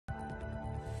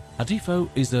ADIFO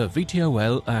is a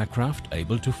VTOL aircraft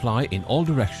able to fly in all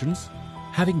directions,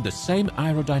 having the same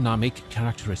aerodynamic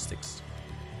characteristics.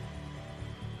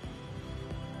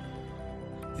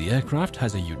 The aircraft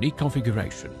has a unique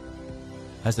configuration,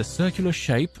 has a circular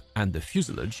shape, and the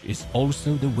fuselage is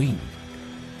also the wing.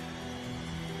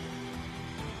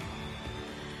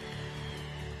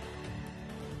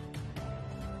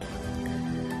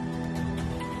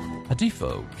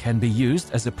 ADIFO can be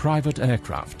used as a private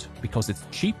aircraft because it's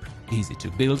cheap, easy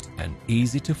to build, and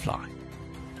easy to fly.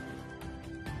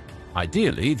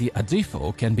 Ideally, the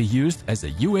ADIFO can be used as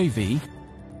a UAV,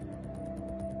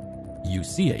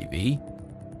 UCAV,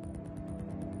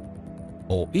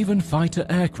 or even fighter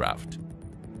aircraft.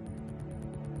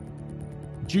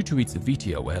 Due to its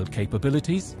VTOL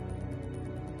capabilities,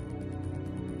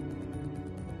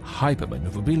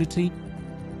 hypermaneuverability,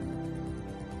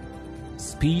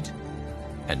 speed,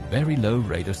 and very low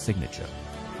radar signature.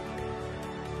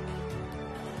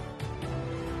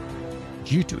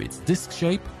 Due to its disc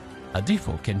shape,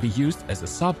 ADIFO can be used as a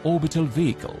suborbital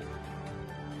vehicle,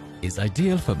 is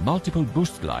ideal for multiple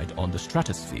boost glide on the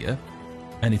stratosphere,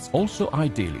 and it's also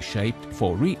ideally shaped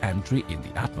for re-entry in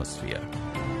the atmosphere.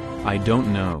 I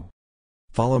don't know.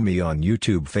 Follow me on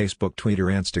YouTube, Facebook, Twitter,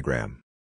 Instagram.